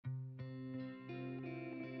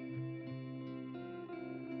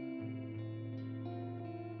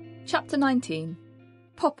Chapter 19.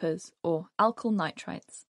 Poppers or alkyl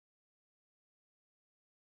nitrites.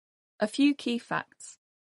 A few key facts.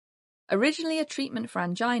 Originally a treatment for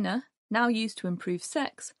angina, now used to improve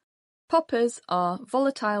sex, poppers are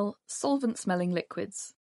volatile, solvent-smelling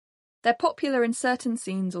liquids. They're popular in certain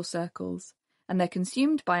scenes or circles, and they're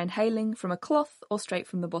consumed by inhaling from a cloth or straight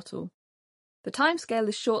from the bottle. The timescale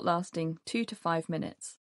is short-lasting, 2 to 5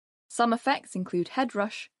 minutes. Some effects include head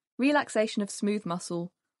rush, relaxation of smooth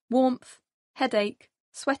muscle, warmth, headache,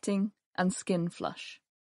 sweating, and skin flush.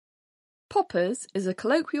 Poppers is a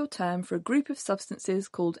colloquial term for a group of substances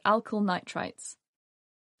called alkyl nitrites.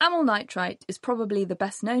 Amyl nitrite is probably the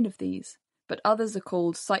best known of these, but others are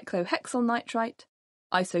called cyclohexyl nitrite,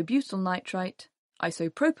 isobutyl nitrite,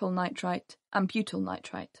 isopropyl nitrite, and butyl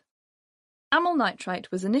nitrite. Amyl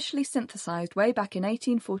nitrite was initially synthesized way back in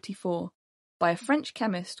 1844 by a French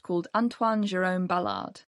chemist called Antoine-Jérôme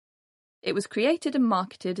Ballard. It was created and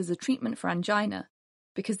marketed as a treatment for angina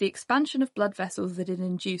because the expansion of blood vessels that it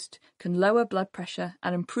induced can lower blood pressure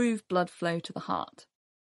and improve blood flow to the heart.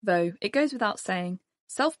 Though, it goes without saying,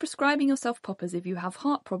 self-prescribing yourself poppers if you have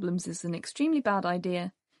heart problems is an extremely bad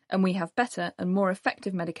idea, and we have better and more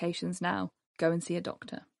effective medications now. Go and see a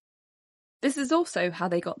doctor. This is also how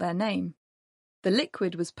they got their name. The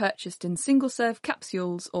liquid was purchased in single-serve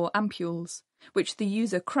capsules or ampules, which the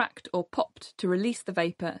user cracked or popped to release the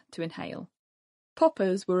vapour to inhale.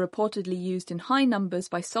 Poppers were reportedly used in high numbers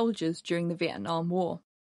by soldiers during the Vietnam War.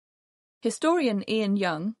 Historian Ian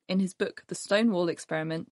Young, in his book The Stonewall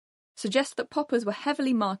Experiment, suggests that poppers were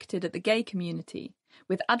heavily marketed at the gay community,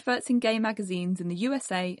 with adverts in gay magazines in the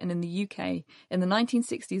USA and in the UK in the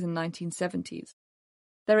 1960s and 1970s.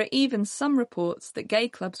 There are even some reports that gay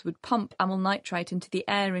clubs would pump amyl nitrite into the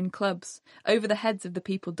air in clubs, over the heads of the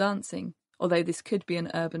people dancing, although this could be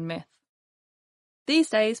an urban myth. These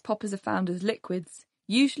days, poppers are found as liquids,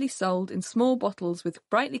 usually sold in small bottles with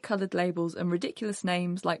brightly coloured labels and ridiculous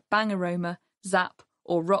names like Bang Aroma, Zap,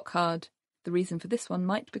 or Rock Hard. The reason for this one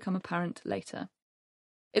might become apparent later.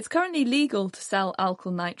 It's currently legal to sell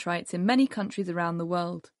alkyl nitrites in many countries around the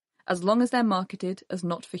world, as long as they're marketed as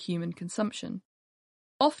not for human consumption.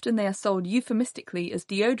 Often they are sold euphemistically as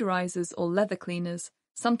deodorizers or leather cleaners,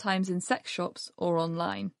 sometimes in sex shops or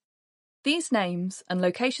online. These names and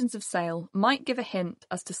locations of sale might give a hint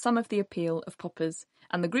as to some of the appeal of poppers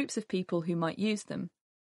and the groups of people who might use them.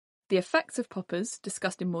 The effects of poppers,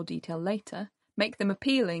 discussed in more detail later, make them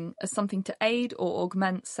appealing as something to aid or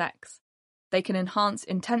augment sex. They can enhance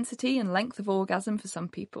intensity and length of orgasm for some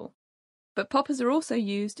people. But poppers are also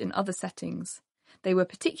used in other settings. They were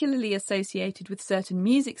particularly associated with certain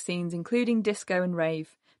music scenes including disco and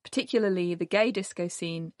rave, particularly the gay disco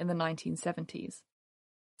scene in the 1970s.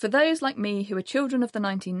 For those like me who are children of the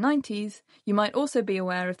 1990s, you might also be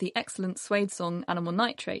aware of the excellent Suede song Animal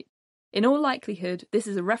Nitrate. In all likelihood, this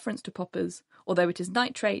is a reference to poppers, although it is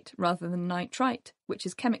nitrate rather than nitrite, which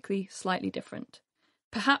is chemically slightly different.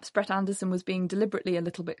 Perhaps Brett Anderson was being deliberately a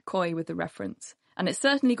little bit coy with the reference, and it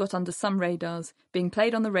certainly got under some radars, being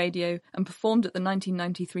played on the radio and performed at the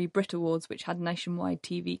 1993 Brit Awards, which had nationwide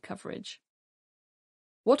TV coverage.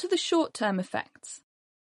 What are the short-term effects?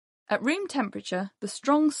 At room temperature, the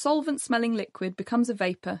strong solvent-smelling liquid becomes a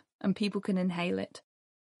vapour and people can inhale it.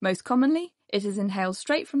 Most commonly, it is inhaled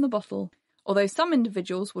straight from the bottle, although some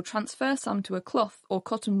individuals will transfer some to a cloth or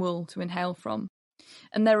cotton wool to inhale from.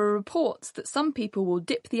 And there are reports that some people will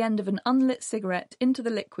dip the end of an unlit cigarette into the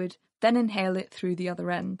liquid, then inhale it through the other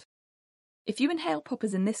end. If you inhale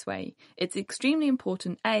poppers in this way, it's extremely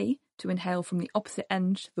important A, to inhale from the opposite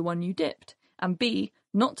end to the one you dipped, and B,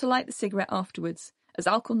 not to light the cigarette afterwards, as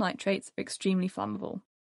alkyl nitrates are extremely flammable.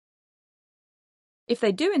 If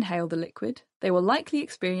they do inhale the liquid, they will likely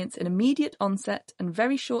experience an immediate onset and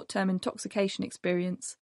very short-term intoxication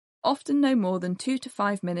experience, often no more than 2 to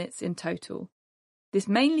 5 minutes in total. This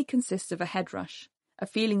mainly consists of a head rush, a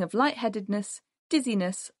feeling of lightheadedness,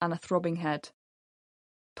 dizziness, and a throbbing head.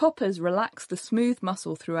 Poppers relax the smooth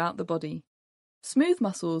muscle throughout the body. Smooth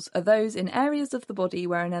muscles are those in areas of the body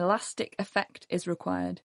where an elastic effect is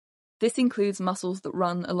required. This includes muscles that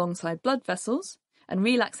run alongside blood vessels, and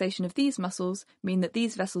relaxation of these muscles mean that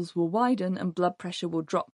these vessels will widen and blood pressure will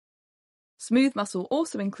drop. Smooth muscle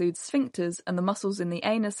also includes sphincters and the muscles in the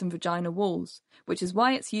anus and vagina walls, which is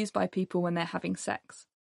why it's used by people when they're having sex.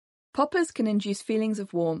 Poppers can induce feelings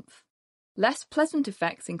of warmth. Less pleasant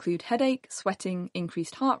effects include headache, sweating,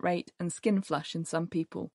 increased heart rate, and skin flush in some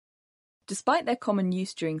people. Despite their common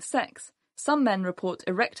use during sex, some men report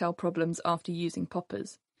erectile problems after using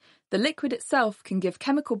poppers. The liquid itself can give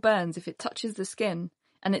chemical burns if it touches the skin,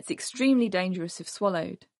 and it's extremely dangerous if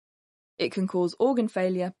swallowed. It can cause organ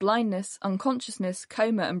failure, blindness, unconsciousness,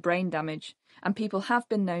 coma and brain damage, and people have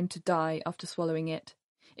been known to die after swallowing it.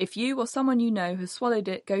 If you or someone you know has swallowed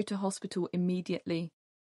it, go to hospital immediately.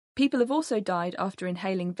 People have also died after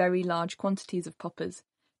inhaling very large quantities of poppers,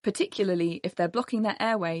 particularly if they're blocking their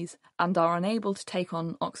airways and are unable to take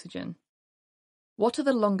on oxygen. What are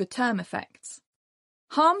the longer-term effects?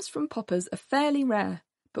 Harms from poppers are fairly rare,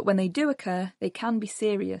 but when they do occur, they can be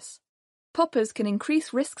serious. Poppers can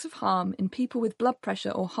increase risks of harm in people with blood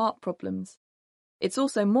pressure or heart problems. It's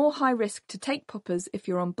also more high risk to take poppers if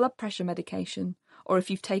you're on blood pressure medication or if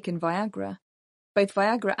you've taken Viagra. Both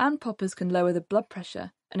Viagra and poppers can lower the blood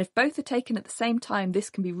pressure, and if both are taken at the same time, this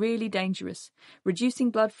can be really dangerous, reducing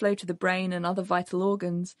blood flow to the brain and other vital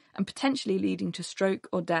organs and potentially leading to stroke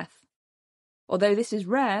or death. Although this is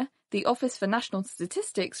rare, the Office for National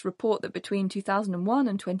Statistics report that between 2001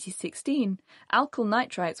 and 2016, alkyl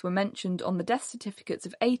nitrites were mentioned on the death certificates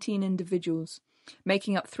of 18 individuals,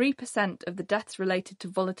 making up 3% of the deaths related to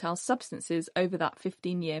volatile substances over that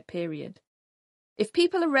 15-year period. If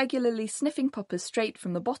people are regularly sniffing poppers straight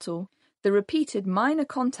from the bottle, the repeated minor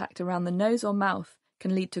contact around the nose or mouth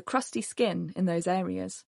can lead to crusty skin in those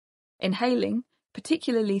areas. Inhaling,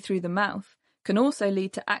 particularly through the mouth, can also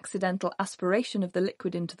lead to accidental aspiration of the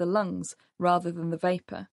liquid into the lungs rather than the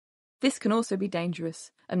vapour. This can also be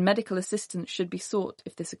dangerous, and medical assistance should be sought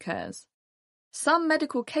if this occurs. Some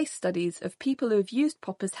medical case studies of people who have used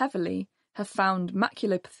poppers heavily have found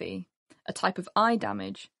maculopathy, a type of eye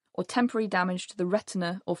damage, or temporary damage to the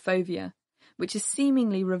retina or fovea, which is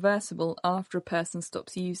seemingly reversible after a person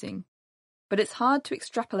stops using. But it's hard to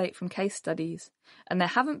extrapolate from case studies, and there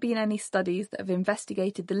haven't been any studies that have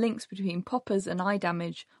investigated the links between poppers and eye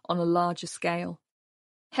damage on a larger scale.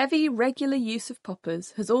 Heavy, regular use of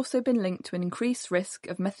poppers has also been linked to an increased risk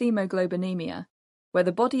of methemoglobinemia, where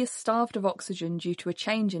the body is starved of oxygen due to a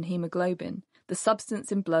change in hemoglobin, the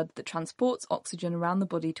substance in blood that transports oxygen around the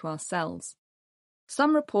body to our cells.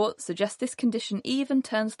 Some reports suggest this condition even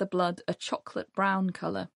turns the blood a chocolate brown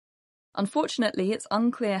colour. Unfortunately, it's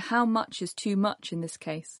unclear how much is too much in this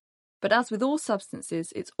case, but as with all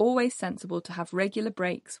substances, it's always sensible to have regular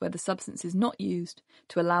breaks where the substance is not used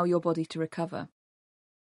to allow your body to recover.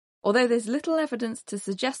 Although there's little evidence to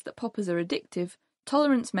suggest that poppers are addictive,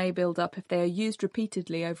 tolerance may build up if they are used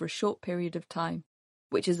repeatedly over a short period of time,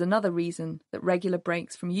 which is another reason that regular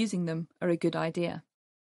breaks from using them are a good idea.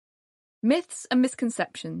 Myths and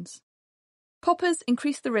misconceptions. Poppers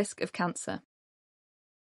increase the risk of cancer.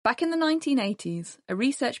 Back in the 1980s, a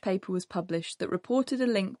research paper was published that reported a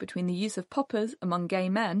link between the use of poppers among gay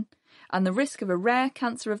men and the risk of a rare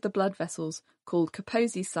cancer of the blood vessels called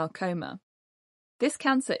Kaposi's sarcoma. This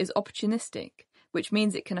cancer is opportunistic, which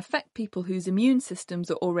means it can affect people whose immune systems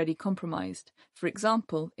are already compromised, for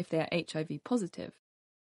example, if they are HIV positive.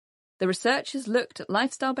 The researchers looked at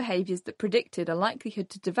lifestyle behaviours that predicted a likelihood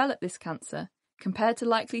to develop this cancer compared to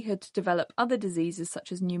likelihood to develop other diseases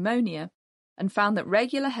such as pneumonia, and found that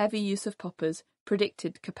regular heavy use of poppers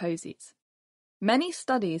predicted Kaposi's. Many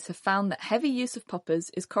studies have found that heavy use of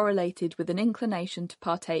poppers is correlated with an inclination to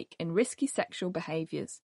partake in risky sexual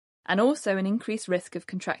behaviours, and also an increased risk of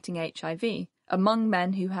contracting HIV among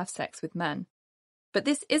men who have sex with men. But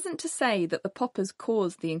this isn't to say that the poppers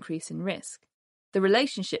cause the increase in risk. The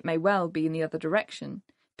relationship may well be in the other direction.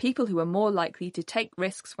 People who are more likely to take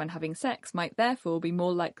risks when having sex might therefore be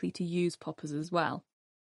more likely to use poppers as well.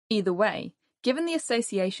 Either way, given the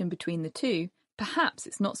association between the two, perhaps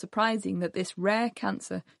it's not surprising that this rare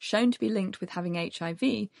cancer shown to be linked with having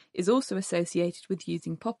HIV is also associated with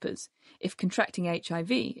using poppers, if contracting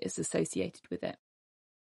HIV is associated with it.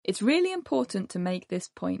 It's really important to make this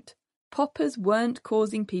point. Poppers weren't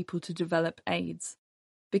causing people to develop AIDS.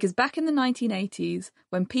 Because back in the 1980s,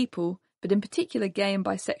 when people, but in particular gay and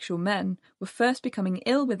bisexual men, were first becoming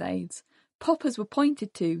ill with AIDS, poppers were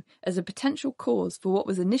pointed to as a potential cause for what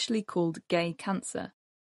was initially called gay cancer.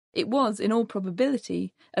 It was, in all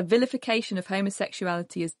probability, a vilification of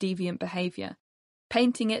homosexuality as deviant behaviour,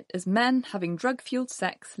 painting it as men having drug-fueled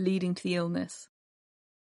sex leading to the illness.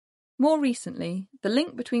 More recently, the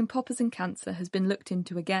link between poppers and cancer has been looked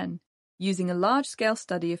into again, using a large-scale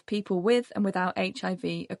study of people with and without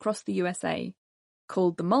HIV across the USA,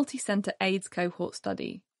 called the Multi-Center AIDS Cohort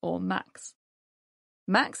Study, or MACS.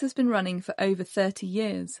 MACS has been running for over 30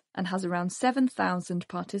 years and has around 7,000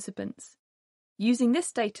 participants. Using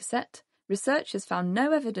this dataset, researchers found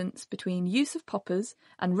no evidence between use of poppers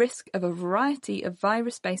and risk of a variety of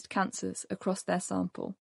virus-based cancers across their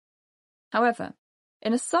sample. However,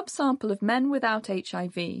 in a subsample of men without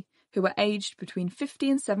HIV who were aged between 50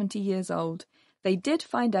 and 70 years old, they did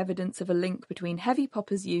find evidence of a link between heavy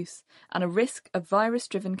poppers use and a risk of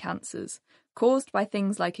virus-driven cancers caused by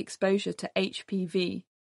things like exposure to HPV,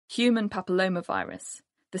 human papillomavirus,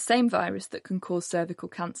 the same virus that can cause cervical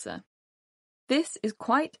cancer. This is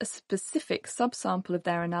quite a specific subsample of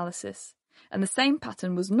their analysis, and the same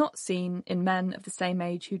pattern was not seen in men of the same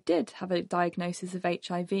age who did have a diagnosis of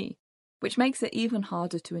HIV, which makes it even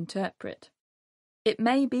harder to interpret. It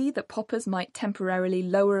may be that poppers might temporarily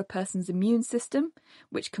lower a person's immune system,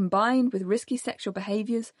 which combined with risky sexual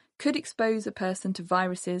behaviours could expose a person to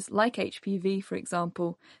viruses like HPV, for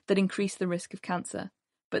example, that increase the risk of cancer.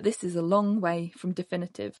 But this is a long way from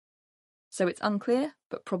definitive. So it's unclear,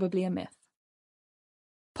 but probably a myth.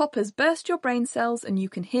 Poppers burst your brain cells and you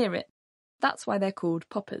can hear it. That's why they're called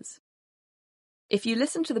poppers. If you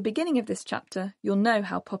listen to the beginning of this chapter, you'll know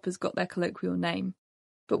how poppers got their colloquial name.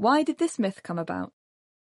 But why did this myth come about?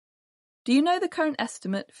 Do you know the current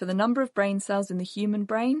estimate for the number of brain cells in the human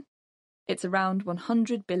brain? It's around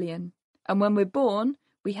 100 billion. And when we're born,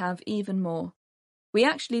 we have even more. We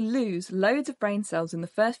actually lose loads of brain cells in the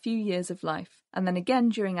first few years of life, and then again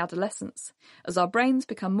during adolescence, as our brains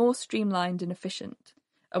become more streamlined and efficient.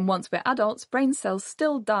 And once we're adults, brain cells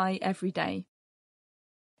still die every day.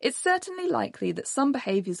 It's certainly likely that some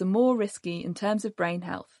behaviours are more risky in terms of brain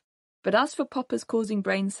health, but as for poppers causing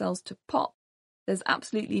brain cells to pop, there's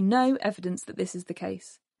absolutely no evidence that this is the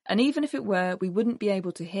case, and even if it were, we wouldn't be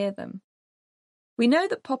able to hear them. We know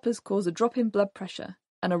that poppers cause a drop in blood pressure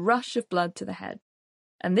and a rush of blood to the head,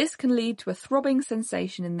 and this can lead to a throbbing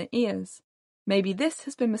sensation in the ears. Maybe this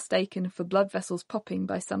has been mistaken for blood vessels popping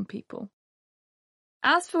by some people.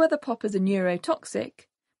 As for whether poppers are neurotoxic,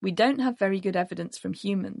 we don't have very good evidence from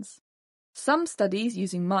humans. Some studies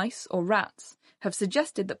using mice or rats have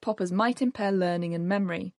suggested that poppers might impair learning and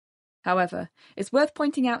memory. However, it's worth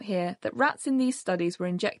pointing out here that rats in these studies were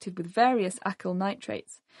injected with various AMYL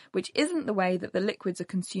nitrates, which isn't the way that the liquids are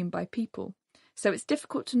consumed by people, so it's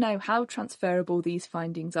difficult to know how transferable these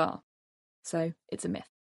findings are. So, it's a myth.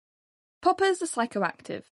 Poppers are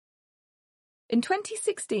psychoactive. In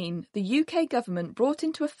 2016, the UK government brought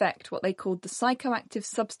into effect what they called the Psychoactive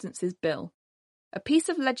Substances Bill, a piece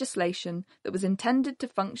of legislation that was intended to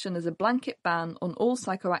function as a blanket ban on all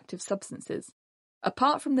psychoactive substances,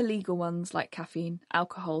 apart from the legal ones like caffeine,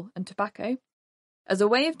 alcohol, and tobacco, as a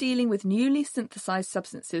way of dealing with newly synthesised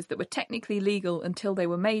substances that were technically legal until they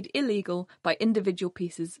were made illegal by individual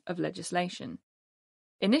pieces of legislation.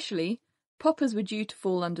 Initially, poppers were due to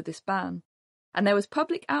fall under this ban, and there was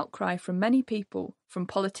public outcry from many people, from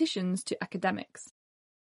politicians to academics.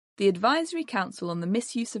 The Advisory Council on the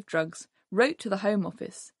Misuse of Drugs wrote to the Home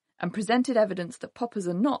Office and presented evidence that poppers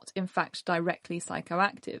are not, in fact, directly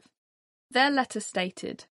psychoactive. Their letter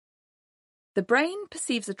stated, "The brain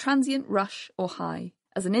perceives a transient rush or high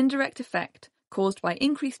as an indirect effect caused by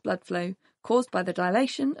increased blood flow caused by the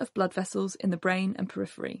dilation of blood vessels in the brain and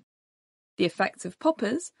periphery. The effects of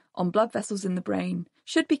poppers on blood vessels in the brain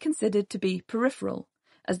should be considered to be peripheral,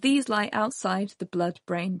 as these lie outside the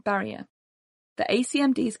blood-brain barrier. The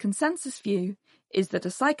ACMD's consensus view is that a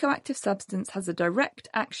psychoactive substance has a direct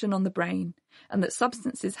action on the brain, and that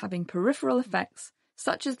substances having peripheral effects,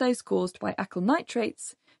 such as those caused by AMYL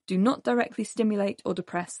nitrates, do not directly stimulate or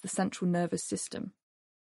depress the central nervous system."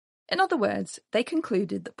 In other words, they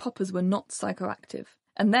concluded that poppers were not psychoactive,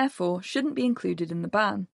 and therefore shouldn't be included in the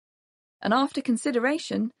ban. And after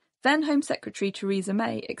consideration, then Home Secretary Theresa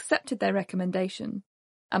May accepted their recommendation,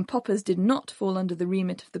 and poppers did not fall under the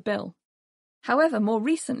remit of the bill. However, more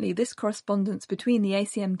recently this correspondence between the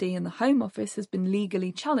ACMD and the Home Office has been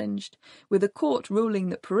legally challenged, with a court ruling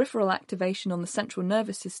that peripheral activation on the central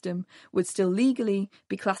nervous system would still legally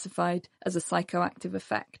be classified as a psychoactive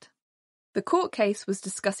effect. The court case was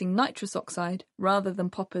discussing nitrous oxide rather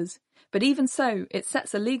than poppers, but even so it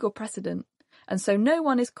sets a legal precedent, and so no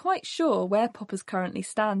one is quite sure where poppers currently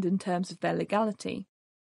stand in terms of their legality.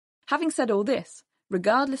 Having said all this,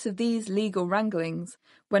 regardless of these legal wranglings,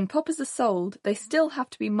 when poppers are sold, they still have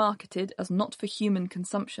to be marketed as not for human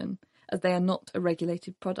consumption, as they are not a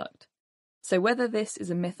regulated product. So whether this is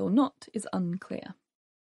a myth or not is unclear.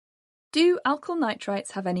 Do alkyl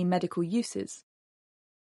nitrites have any medical uses?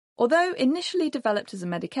 Although initially developed as a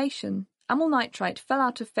medication, amyl nitrite fell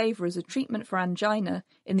out of favour as a treatment for angina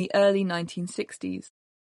in the early 1960s.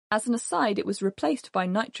 As an aside, it was replaced by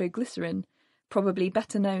nitroglycerin, probably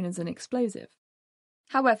better known as an explosive.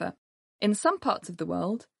 However, in some parts of the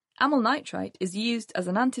world, amyl nitrite is used as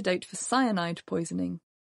an antidote for cyanide poisoning.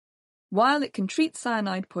 While it can treat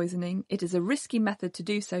cyanide poisoning, it is a risky method to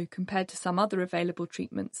do so compared to some other available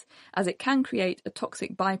treatments, as it can create a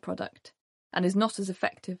toxic byproduct, and is not as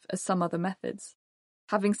effective as some other methods.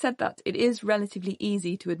 Having said that, it is relatively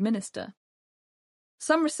easy to administer.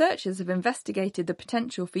 Some researchers have investigated the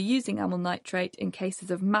potential for using amyl nitrate in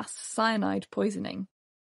cases of mass cyanide poisoning.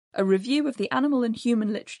 A review of the animal and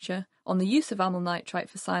human literature on the use of amyl nitrite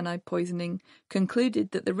for cyanide poisoning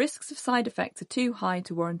concluded that the risks of side effects are too high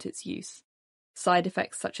to warrant its use. Side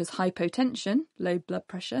effects such as hypotension, low blood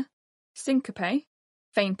pressure, syncope,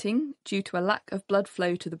 fainting due to a lack of blood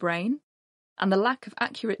flow to the brain, and the lack of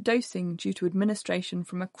accurate dosing due to administration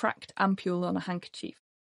from a cracked ampule on a handkerchief.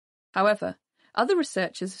 However, other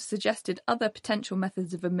researchers have suggested other potential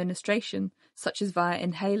methods of administration, such as via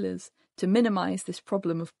inhalers, to minimise this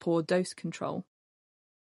problem of poor dose control.